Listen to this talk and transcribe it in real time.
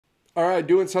All right,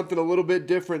 doing something a little bit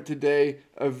different today.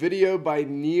 A video by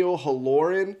Neil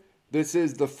Halloran. This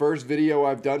is the first video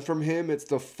I've done from him. It's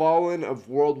the fallen of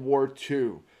World War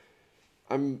II.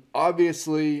 I'm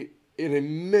obviously an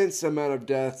immense amount of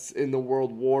deaths in the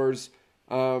world wars.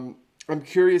 I'm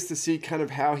curious to see kind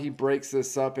of how he breaks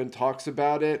this up and talks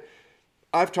about it.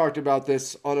 I've talked about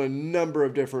this on a number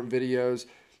of different videos.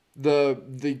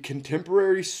 The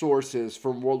contemporary sources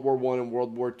from World War I and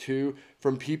World War II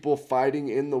from people fighting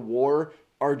in the war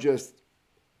are just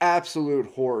absolute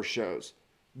horror shows.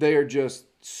 They are just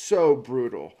so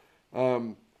brutal.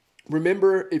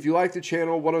 Remember, if you like the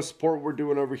channel, want to support what we're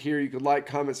doing over here, you could like,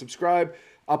 comment, subscribe.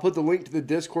 I'll put the link to the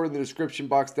Discord in the description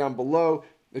box down below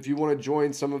if you want to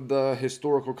join some of the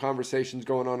historical conversations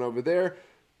going on over there.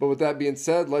 But with that being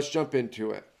said, let's jump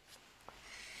into it.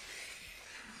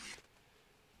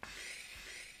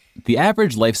 The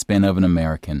average lifespan of an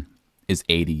American is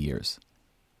 80 years.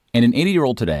 And an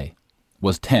 80-year-old today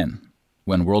was 10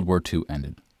 when World War II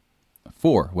ended,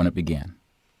 4 when it began.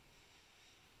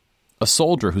 A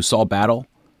soldier who saw battle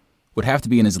would have to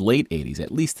be in his late 80s,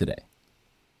 at least today.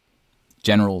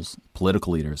 Generals,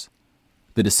 political leaders,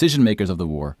 the decision makers of the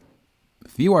war,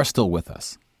 few are still with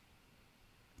us.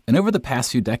 And over the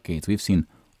past few decades, we've seen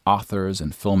authors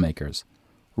and filmmakers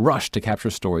rush to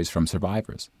capture stories from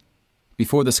survivors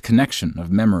before this connection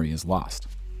of memory is lost.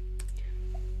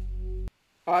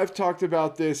 I've talked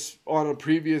about this on a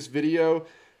previous video.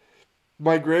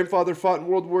 My grandfather fought in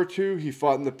World War II. He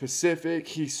fought in the Pacific.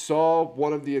 He saw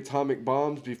one of the atomic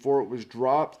bombs before it was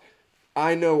dropped.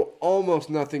 I know almost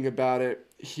nothing about it.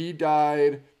 He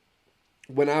died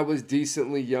when I was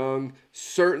decently young,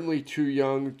 certainly too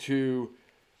young to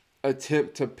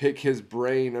attempt to pick his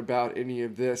brain about any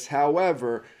of this.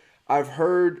 However, I've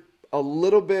heard a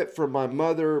little bit from my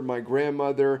mother, my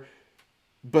grandmother,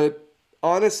 but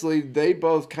honestly, they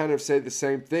both kind of say the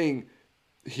same thing.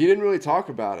 He didn't really talk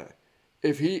about it.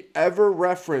 If he ever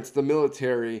referenced the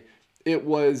military, it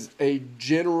was a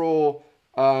general,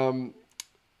 being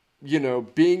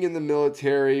in the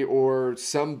military or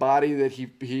somebody that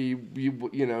he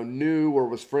knew or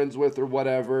was friends with or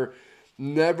whatever.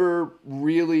 Never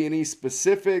really any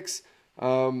specifics.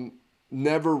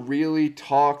 Never really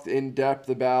talked in depth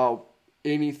about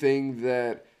anything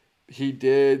that he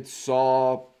did,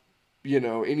 saw,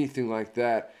 anything like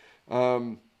that.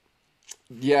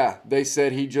 They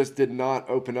said he just did not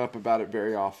open up about it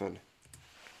very often.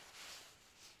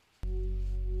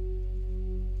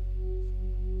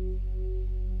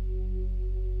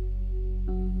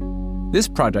 This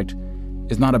project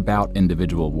is not about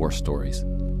individual war stories,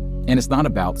 and it's not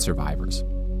about survivors.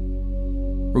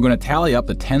 We're going to tally up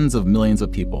the tens of millions of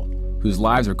people whose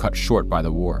lives are cut short by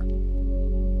the war,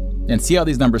 and see how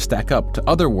these numbers stack up to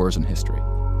other wars in history,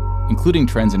 including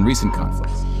trends in recent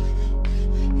conflicts.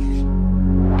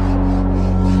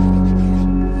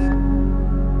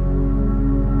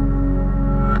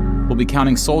 We'll be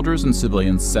counting soldiers and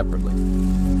civilians separately.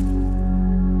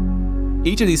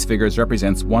 Each of these figures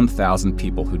represents 1,000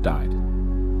 people who died.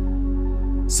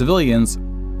 Civilians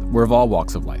were of all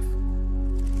walks of life,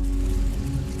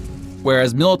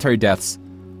 whereas military deaths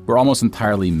were almost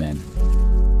entirely men.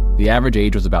 The average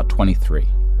age was about 23.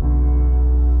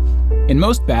 In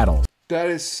most battles, that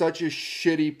is such a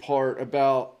shitty part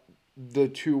about the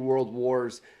two world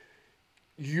wars.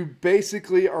 You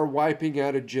basically are wiping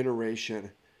out a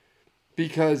generation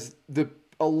because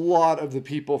a lot of the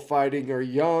people fighting are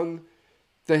young.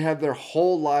 They have their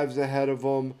whole lives ahead of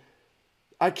them.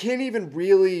 I can't even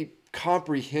really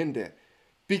comprehend it.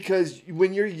 Because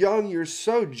when you're young, you're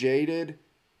so jaded.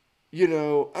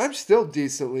 I'm still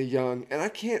decently young, and I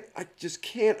just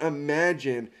can't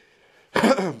imagine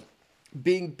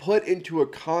being put into a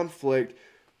conflict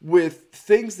with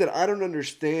things that I don't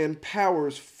understand,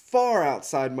 powers far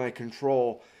outside my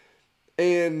control,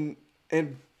 and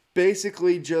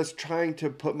basically just trying to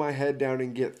put my head down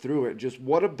and get through it. Just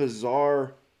what a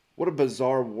bizarre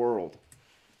world.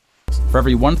 For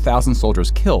every 1,000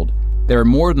 soldiers killed, there are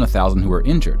more than 1,000 who are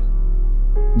injured.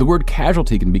 The word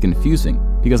casualty can be confusing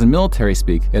because in military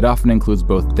speak, it often includes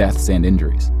both deaths and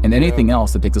injuries, and anything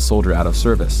else that takes a soldier out of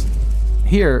service.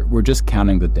 Here, we're just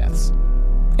counting the deaths,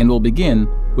 and we'll begin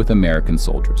with American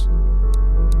soldiers.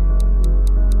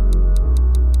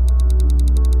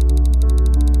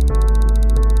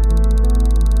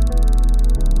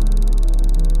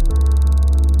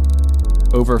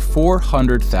 Over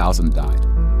 400,000 died.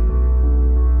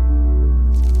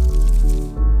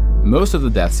 Most of the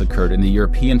deaths occurred in the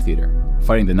European theater,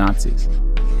 fighting the Nazis.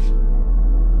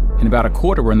 And about a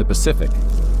quarter were in the Pacific,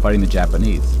 fighting the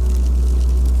Japanese.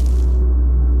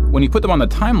 When you put them on the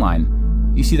timeline,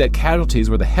 you see that casualties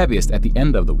were the heaviest at the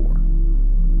end of the war.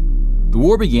 The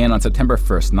war began on September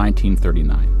 1st,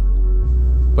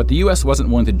 1939. But the U.S. wasn't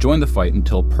willing to join the fight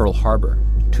until Pearl Harbor,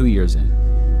 2 years in.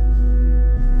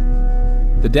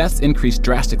 The deaths increased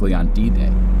drastically on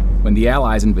D-Day, when the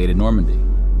Allies invaded Normandy.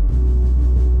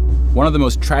 One of the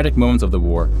most tragic moments of the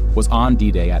war was on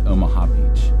D-Day at Omaha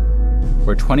Beach,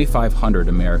 where 2,500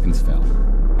 Americans fell.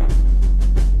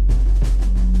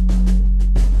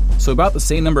 So about the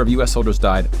same number of U.S. soldiers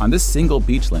died on this single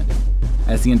beach landing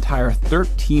as the entire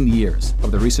 13 years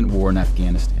of the recent war in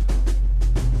Afghanistan.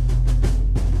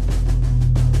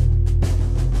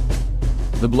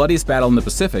 The bloodiest battle in the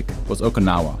Pacific was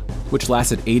Okinawa, which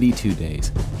lasted 82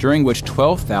 days, during which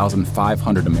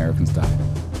 12,500 Americans died.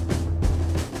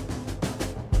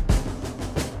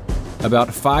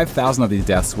 About 5,000 of these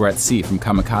deaths were at sea from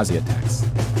kamikaze attacks.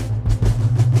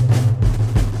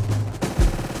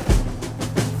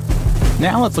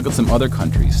 Now let's look at some other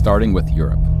countries, starting with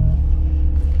Europe.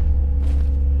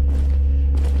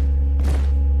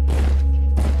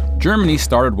 Germany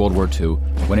started World War II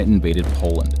when it invaded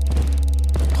Poland.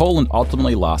 Poland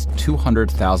ultimately lost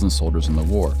 200,000 soldiers in the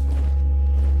war.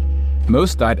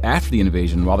 Most died after the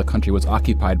invasion while the country was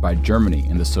occupied by Germany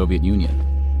and the Soviet Union.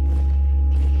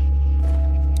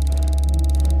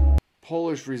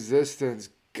 Polish resistance,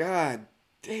 god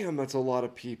damn, that's a lot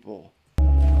of people.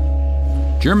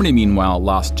 Germany, meanwhile,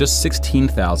 lost just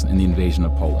 16,000 in the invasion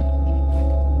of Poland.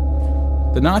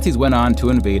 The Nazis went on to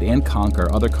invade and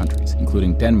conquer other countries,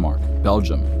 including Denmark,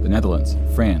 Belgium, the Netherlands,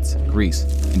 France, Greece,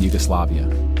 and Yugoslavia.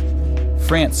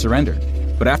 France surrendered,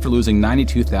 but after losing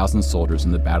 92,000 soldiers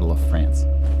in the Battle of France.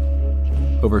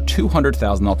 Over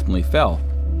 200,000 ultimately fell,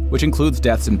 which includes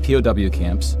deaths in POW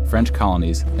camps, French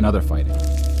colonies, and other fighting.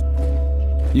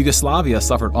 Yugoslavia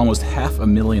suffered almost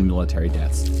 500,000 military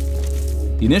deaths.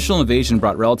 The initial invasion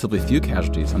brought relatively few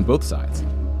casualties on both sides,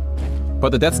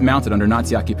 but the deaths mounted under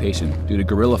Nazi occupation due to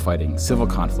guerrilla fighting, civil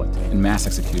conflict, and mass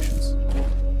executions.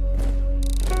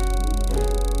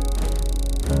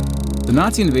 The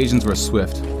Nazi invasions were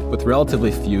swift, with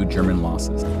relatively few German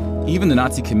losses. Even the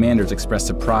Nazi commanders expressed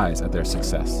surprise at their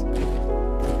success.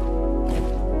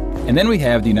 And then we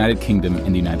have the United Kingdom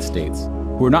and the United States,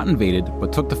 who were not invaded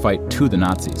but took the fight to the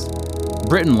Nazis.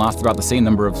 Britain lost about the same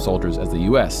number of soldiers as the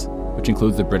US, which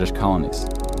includes the British colonies.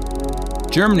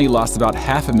 Germany lost about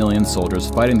 500,000 soldiers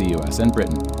fighting the US and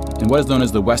Britain in what is known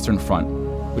as the Western Front,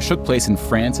 which took place in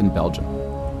France and Belgium.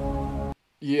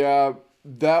 Yeah,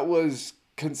 that was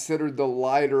considered the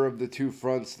lighter of the two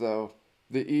fronts, though.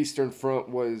 The Eastern Front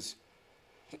was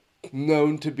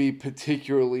known to be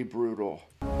particularly brutal.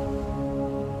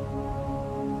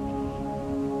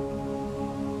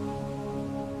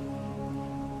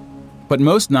 But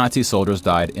most Nazi soldiers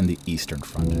died in the Eastern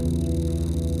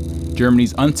Front,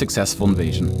 Germany's unsuccessful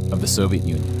invasion of the Soviet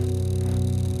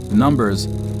Union. The numbers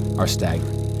are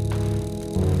staggering.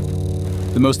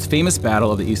 The most famous battle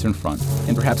of the Eastern Front,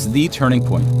 and perhaps the turning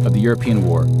point of the European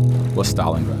war, was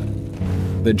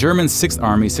Stalingrad. The German Sixth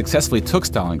Army successfully took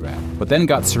Stalingrad, but then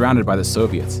got surrounded by the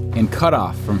Soviets and cut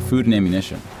off from food and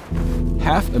ammunition.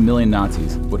 500,000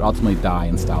 Nazis would ultimately die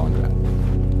in Stalingrad.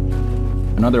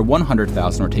 Another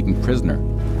 100,000 were taken prisoner,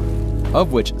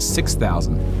 of which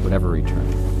 6,000 would ever return.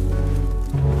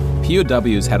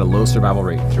 POWs had a low survival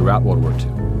rate throughout World War II,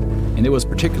 and it was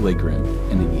particularly grim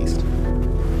in the East.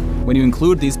 When you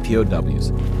include these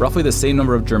POWs, roughly the same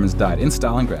number of Germans died in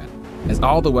Stalingrad as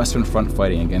all the Western Front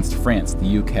fighting against France,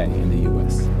 the UK, and the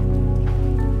US.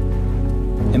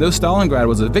 And though Stalingrad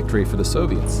was a victory for the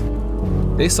Soviets,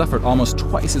 they suffered almost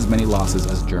twice as many losses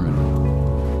as Germany.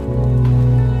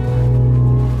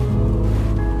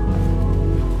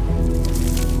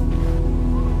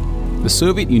 The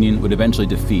Soviet Union would eventually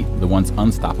defeat the once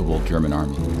unstoppable German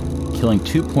army, killing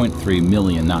 2.3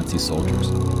 million Nazi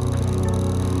soldiers.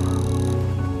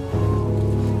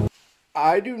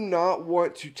 I do not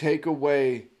want to take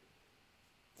away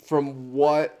from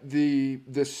what the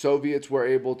Soviets were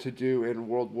able to do in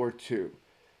World War II.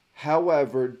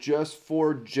 However, just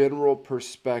for general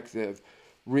perspective,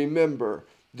 remember,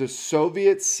 the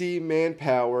Soviets see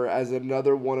manpower as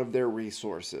another one of their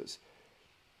resources.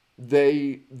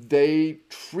 They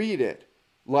treat it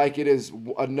like it is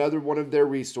another one of their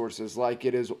resources, like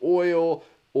it is oil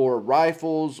or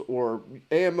rifles or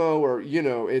ammo, or, you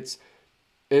know, it's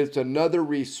another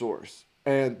resource.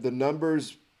 And the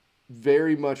numbers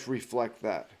very much reflect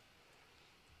that.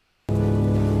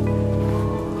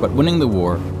 But winning the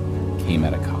war came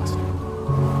at a cost.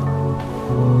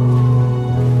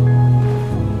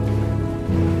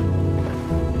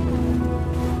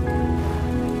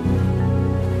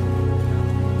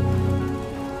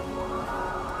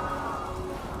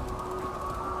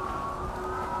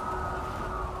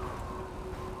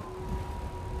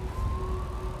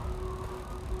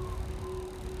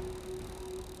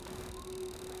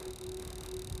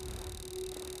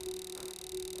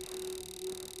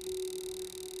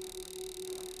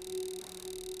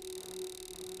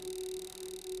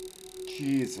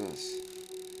 Jesus.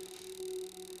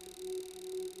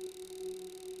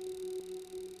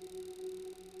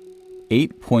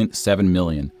 $8.7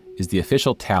 million is the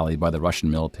official tally by the Russian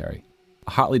military,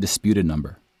 a hotly disputed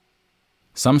number.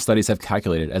 Some studies have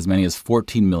calculated as many as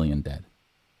 14 million dead.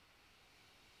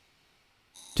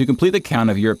 To complete the count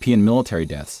of European military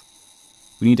deaths,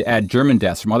 we need to add German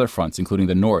deaths from other fronts, including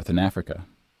the North and Africa,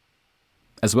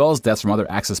 as well as deaths from other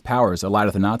Axis powers allied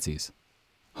with the Nazis: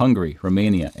 Hungary,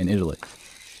 Romania, and Italy.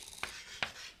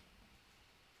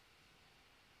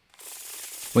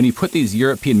 When you put these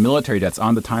European military deaths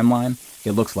on the timeline,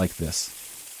 it looks like this.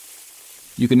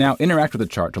 You can now interact with the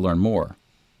chart to learn more.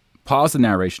 Pause the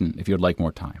narration if you would like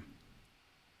more time.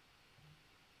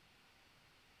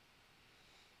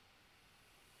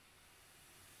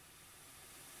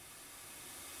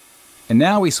 And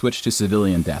now we switch to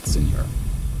civilian deaths in Europe.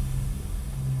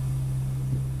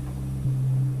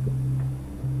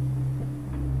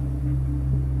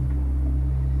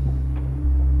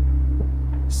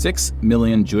 Six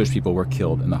million Jewish people were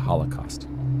killed in the Holocaust.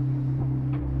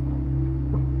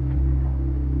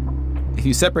 If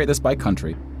you separate this by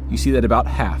country, you see that about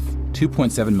half,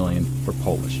 2.7 million, were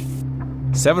Polish.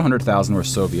 700,000 were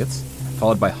Soviets,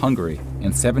 followed by Hungary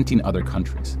and 17 other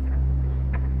countries.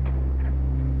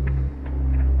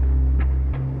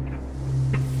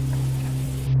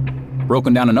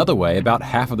 Broken down another way, about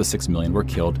half of the 6 million were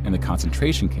killed in the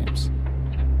concentration camps.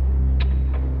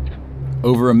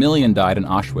 Over 1 million died in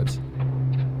Auschwitz.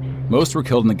 Most were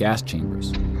killed in the gas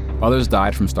chambers. Others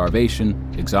died from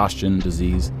starvation, exhaustion,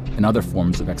 disease, and other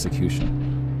forms of execution.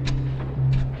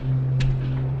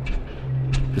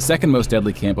 The second most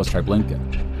deadly camp was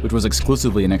Treblinka, which was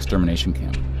exclusively an extermination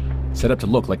camp, set up to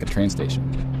look like a train station.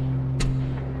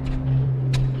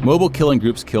 Mobile killing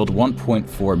groups killed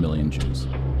 1.4 million Jews.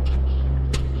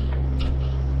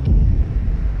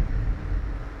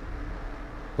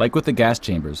 Like with the gas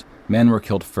chambers, men were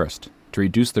killed first to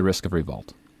reduce the risk of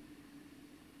revolt.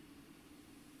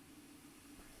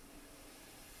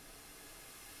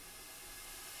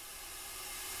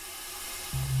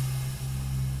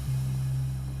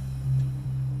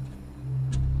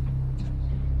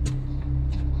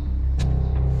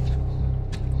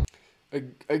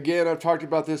 Again, I've talked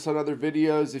about this on other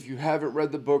videos. If you haven't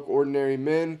read the book Ordinary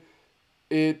Men,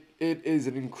 it is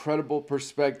an incredible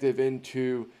perspective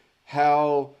into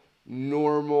how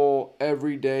normal,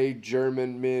 everyday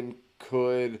German men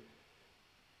could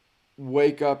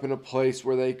wake up in a place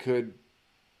where they could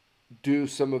do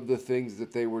some of the things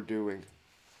that they were doing.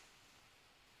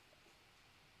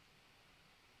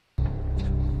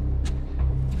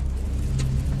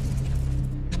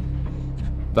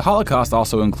 The Holocaust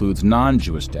also includes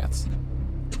non-Jewish deaths.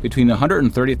 Between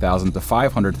 130,000 to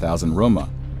 500,000 Roma,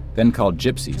 then called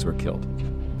Gypsies, were killed.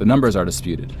 The numbers are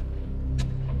disputed.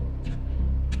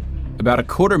 About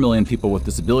 250,000 people with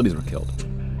disabilities were killed.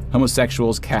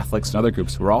 Homosexuals, Catholics, and other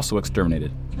groups were also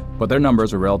exterminated, but their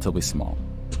numbers were relatively small.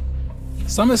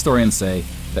 Some historians say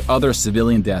that other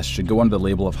civilian deaths should go under the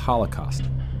label of Holocaust.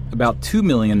 About 2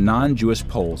 million non-Jewish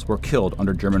Poles were killed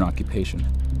under German occupation.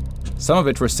 Some of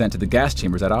which were sent to the gas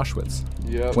chambers at Auschwitz.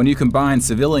 Yep. When you combine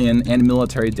civilian and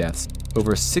military deaths,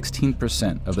 over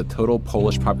 16% of the total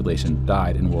Polish population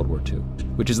died in World War II,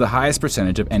 which is the highest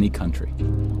percentage of any country.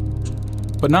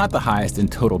 But not the highest in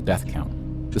total death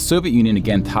count. The Soviet Union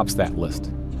again tops that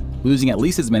list, losing at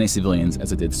least as many civilians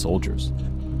as it did soldiers,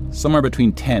 somewhere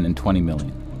between 10 and 20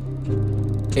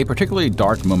 million. A particularly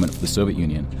dark moment for the Soviet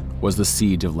Union was the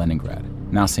siege of Leningrad,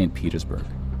 now St. Petersburg.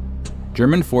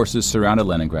 German forces surrounded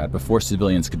Leningrad before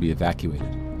civilians could be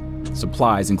evacuated.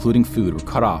 Supplies, including food, were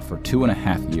cut off for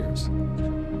 2.5 years.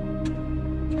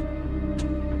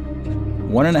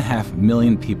 1.5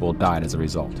 million people died as a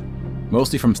result,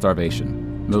 mostly from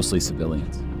starvation, mostly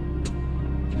civilians.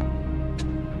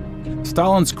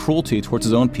 Stalin's cruelty towards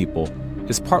his own people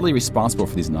is partly responsible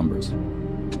for these numbers.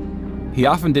 He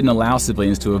often didn't allow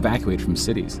civilians to evacuate from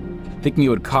cities, thinking it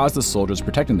would cause the soldiers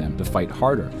protecting them to fight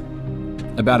harder.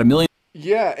 About 1 million.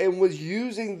 Yeah, and was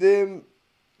using them.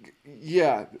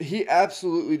 Yeah, he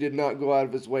absolutely did not go out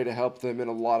of his way to help them in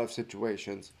a lot of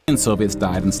situations. Soviets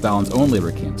died in Stalin's own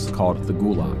labor camps, called the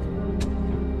Gulag.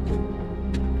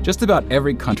 Just about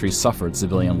every country suffered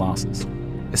civilian losses,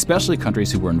 especially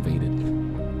countries who were invaded.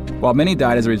 While many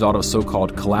died as a result of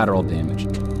so-called collateral damage,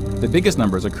 the biggest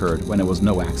numbers occurred when it was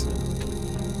no accident.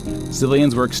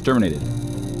 Civilians were exterminated,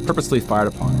 purposely fired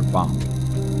upon or bombed,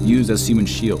 used as human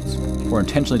shields, or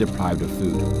intentionally deprived of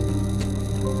food.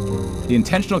 The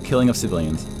intentional killing of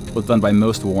civilians was done by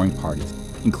most warring parties,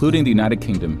 including the United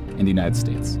Kingdom and the United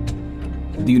States.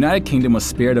 The United Kingdom was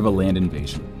spared of a land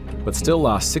invasion, but still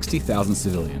lost 60,000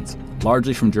 civilians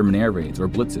largely from German air raids or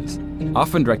blitzes,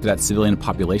 often directed at civilian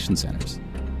population centers.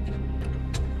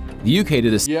 The UK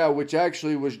did the Yeah, which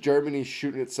actually was Germany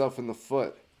shooting itself in the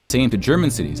foot. same to German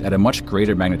cities at a much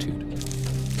greater magnitude,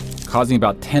 causing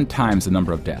about 10 times the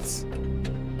number of deaths.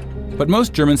 But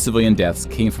most German civilian deaths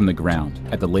came from the ground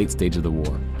at the late stage of the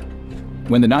war.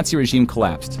 When the Nazi regime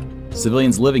collapsed,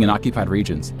 civilians living in occupied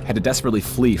regions had to desperately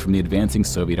flee from the advancing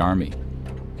Soviet army.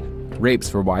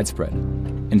 Rapes were widespread,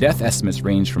 and death estimates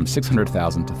ranged from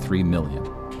 600,000 to 3 million.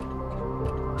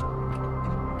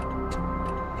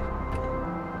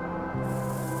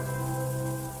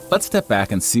 Let's step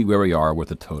back and see where we are with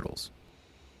the totals.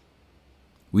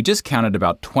 We just counted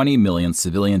about 20 million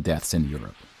civilian deaths in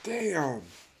Europe. Damn.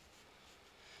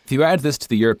 If you add this to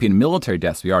the European military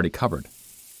deaths we already covered,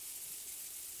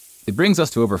 it brings us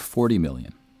to over 40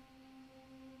 million.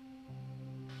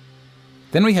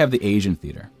 Then we have the Asian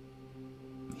theater.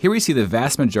 Here we see the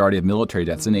vast majority of military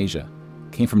deaths in Asia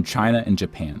came from China and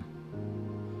Japan.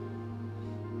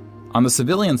 On the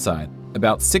civilian side,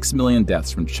 about 6 million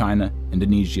deaths from China,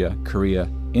 Indonesia, Korea,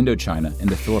 Indochina, and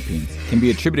the Philippines can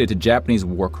be attributed to Japanese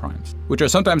war crimes, which are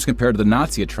sometimes compared to the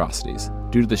Nazi atrocities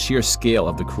due to the sheer scale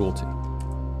of the cruelty.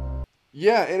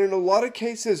 Yeah, and in a lot of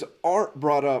cases aren't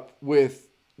brought up with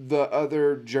the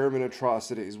other German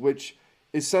atrocities, which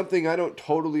is something I don't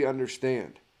totally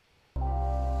understand.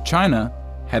 China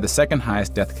had the second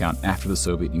highest death count after the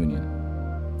Soviet Union.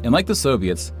 And like the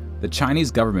Soviets, the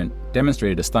Chinese government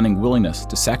demonstrated a stunning willingness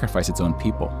to sacrifice its own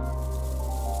people.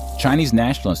 Chinese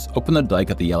nationalists opened the dike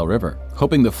at the Yellow River,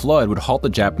 hoping the flood would halt the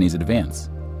Japanese advance.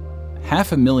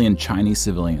 500,000 Chinese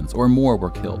civilians or more were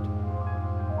killed,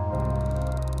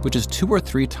 which is 2 or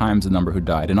 3 times the number who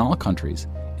died in all countries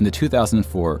in the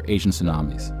 2004 Asian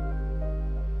tsunamis.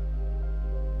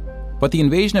 But the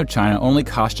invasion of China only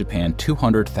cost Japan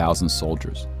 200,000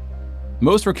 soldiers.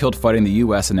 Most were killed fighting the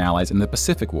US and allies in the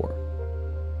Pacific War.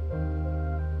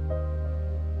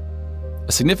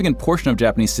 A significant portion of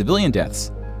Japanese civilian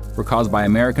deaths were caused by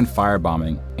American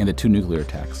firebombing and the 2 nuclear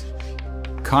attacks.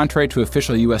 Contrary to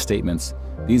official US statements,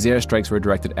 these airstrikes were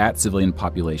directed at civilian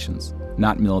populations,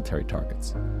 not military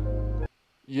targets.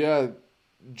 Yeah,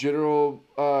 General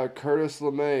Curtis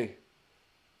LeMay.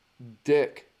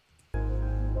 Dick.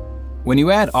 When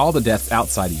you add all the deaths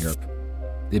outside Europe,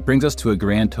 it brings us to a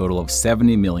grand total of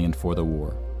 70 million for the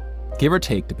war, give or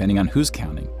take depending on who's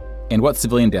counting and what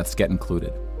civilian deaths get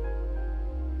included.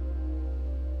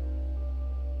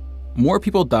 More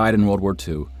people died in World War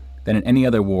II than in any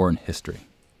other war in history.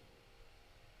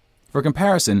 For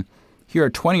comparison, here are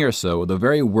 20 or so of the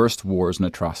very worst wars and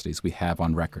atrocities we have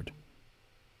on record.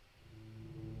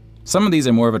 Some of these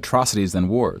are more of atrocities than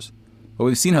wars, but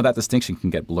we've seen how that distinction can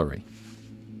get blurry.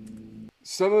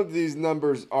 Some of these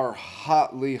numbers are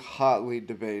hotly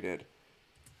debated.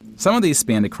 Some of these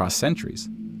spanned across centuries.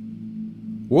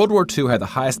 World War II had the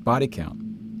highest body count,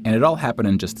 and it all happened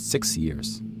in just 6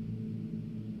 years.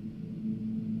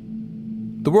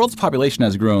 The world's population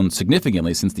has grown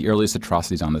significantly since the earliest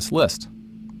atrocities on this list.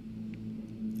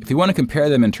 If you want to compare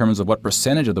them in terms of what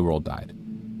percentage of the world died,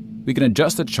 we can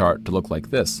adjust the chart to look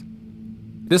like this.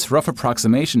 This rough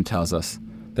approximation tells us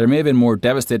there may have been more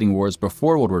devastating wars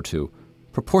before World War II,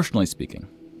 proportionally speaking.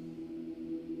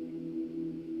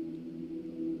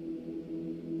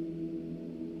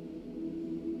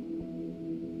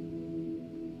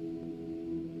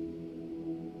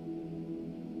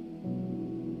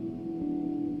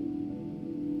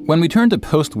 When we turn to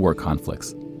post-war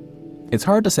conflicts, it's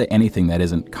hard to say anything that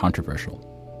isn't controversial.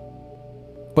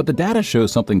 But the data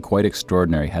shows something quite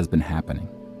extraordinary has been happening.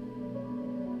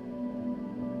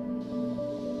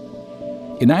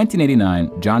 In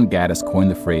 1989, John Gaddis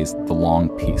coined the phrase the long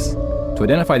peace to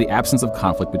identify the absence of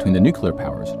conflict between the nuclear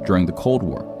powers during the Cold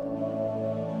War.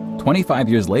 25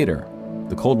 years later,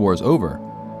 the Cold War is over,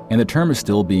 and the term is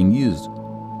still being used,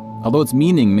 although its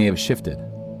meaning may have shifted.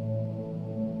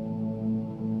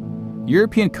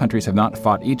 European countries have not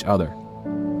fought each other,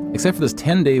 except for this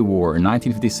 10-day war in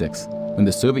 1956 when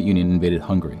the Soviet Union invaded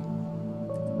Hungary.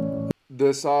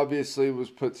 This obviously was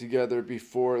put together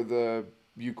before the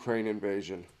Ukraine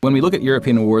invasion. When we look at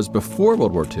European wars before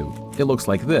World War II, it looks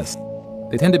like this.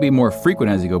 They tend to be more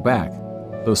frequent as you go back,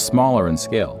 though smaller in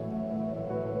scale.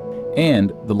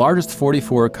 And the largest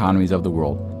 44 economies of the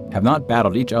world have not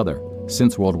battled each other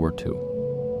since World War II.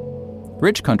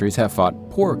 Rich countries have fought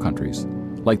poorer countries,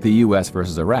 like the US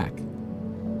versus Iraq.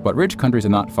 But rich countries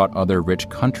have not fought other rich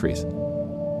countries.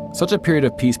 Such a period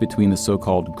of peace between the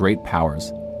so-called great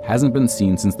powers hasn't been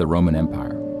seen since the Roman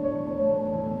Empire.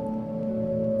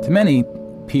 To many,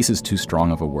 peace is too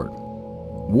strong of a word.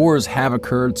 Wars have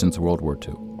occurred since World War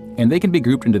II, and they can be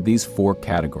grouped into these 4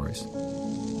 categories.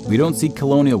 We don't see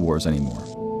colonial wars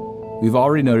anymore. We've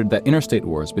already noted that interstate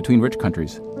wars between rich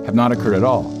countries have not occurred at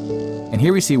all. And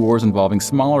here we see wars involving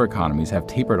smaller economies have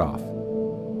tapered off.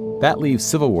 That leaves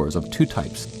civil wars of two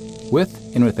types,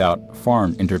 with and without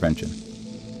foreign intervention.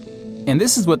 And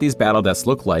this is what these battle deaths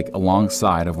look like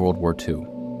alongside of World War II.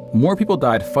 More people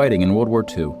died fighting in World War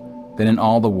II than in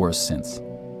all the wars since.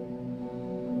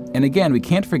 And again, we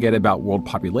can't forget about world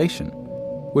population,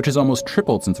 which has almost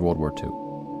tripled since World War II.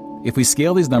 If we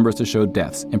scale these numbers to show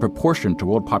deaths in proportion to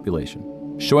world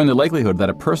population, showing the likelihood that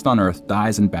a person on Earth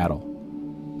dies in battle,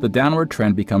 the downward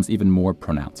trend becomes even more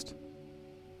pronounced.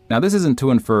 Now, this isn't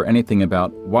to infer anything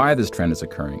about why this trend is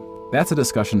occurring. That's a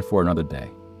discussion for another day.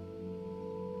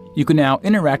 You can now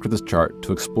interact with this chart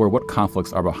to explore what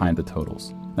conflicts are behind the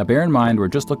totals. Now, bear in mind, we're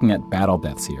just looking at battle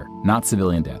deaths here, not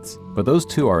civilian deaths, but those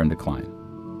too are in decline.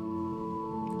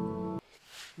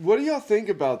 What do y'all think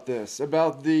about this?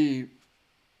 About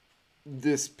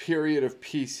this period of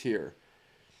peace here?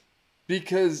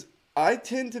 Because I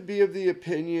tend to be of the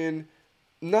opinion,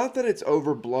 not that it's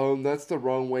overblown, that's the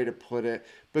wrong way to put it,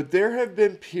 but there have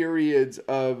been periods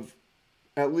of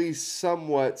at least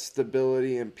somewhat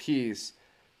stability and peace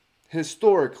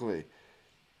historically,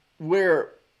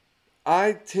 where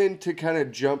I tend to kind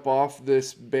of jump off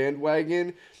this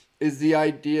bandwagon is the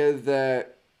idea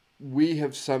that we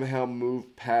have somehow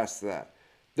moved past that.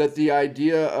 That the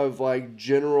idea of like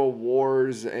general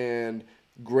wars and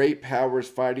great powers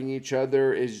fighting each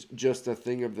other is just a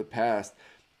thing of the past.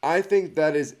 I think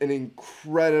that is an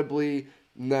incredibly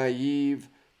naive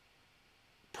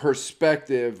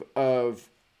perspective of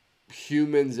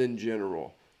humans in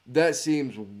general. That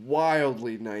seems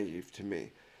wildly naive to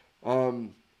me.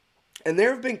 And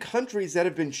there have been countries that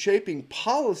have been shaping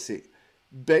policy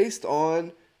based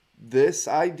on this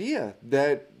idea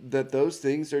that those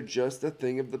things are just a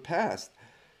thing of the past.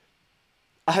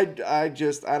 I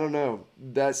don't know.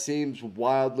 That seems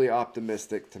wildly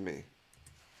optimistic to me.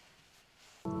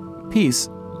 Peace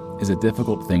is a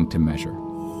difficult thing to measure.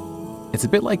 It's a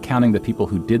bit like counting the people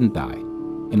who didn't die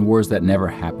in wars that never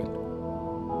happened.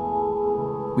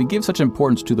 We give such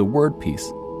importance to the word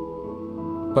peace,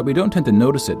 but we don't tend to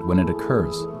notice it when it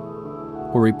occurs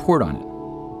or report on it.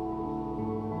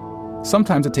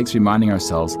 Sometimes it takes reminding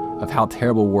ourselves of how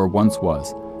terrible war once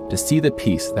was to see the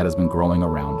peace that has been growing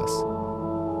around us.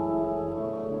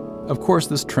 Of course,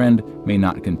 this trend may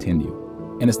not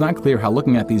continue, and it's not clear how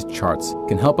looking at these charts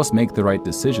can help us make the right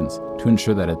decisions to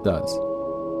ensure that it does.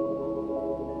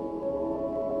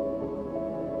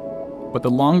 But the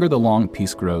longer the long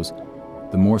peace grows,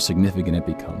 the more significant it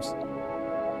becomes.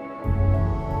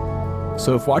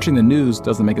 So if watching the news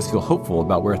doesn't make us feel hopeful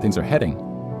about where things are heading,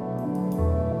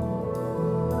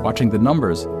 watching the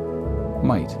numbers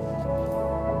might.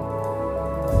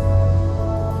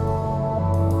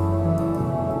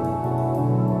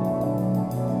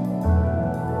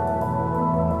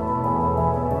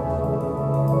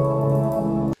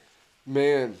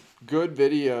 Man, good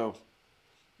video.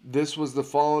 This was the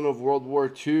falling of World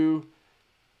War II.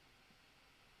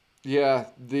 Yeah,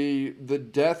 the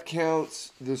death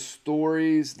counts, the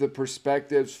stories, the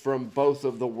perspectives from both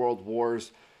of the world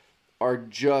wars are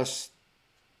just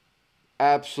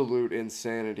absolute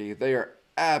insanity. They are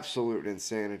absolute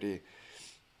insanity.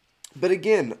 But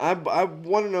again, I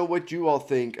want to know what you all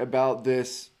think about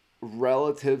this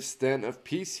relative stint of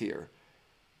peace here.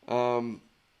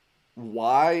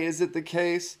 Why is it the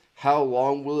case? How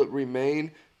long will it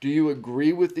remain? Do you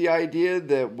agree with the idea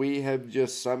that we have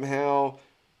just somehow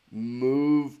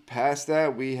moved past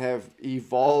that? We have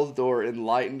evolved or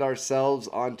enlightened ourselves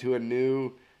onto a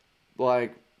new,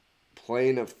 like,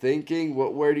 plane of thinking?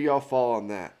 Where do y'all fall on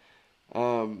that?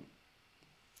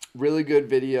 Really good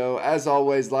video. As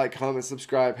always, like, comment,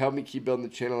 subscribe. Help me keep building the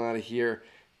channel out of here.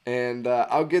 And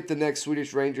I'll get the next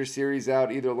Swedish Ranger series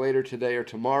out either later today or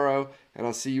tomorrow. And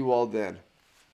I'll see you all then.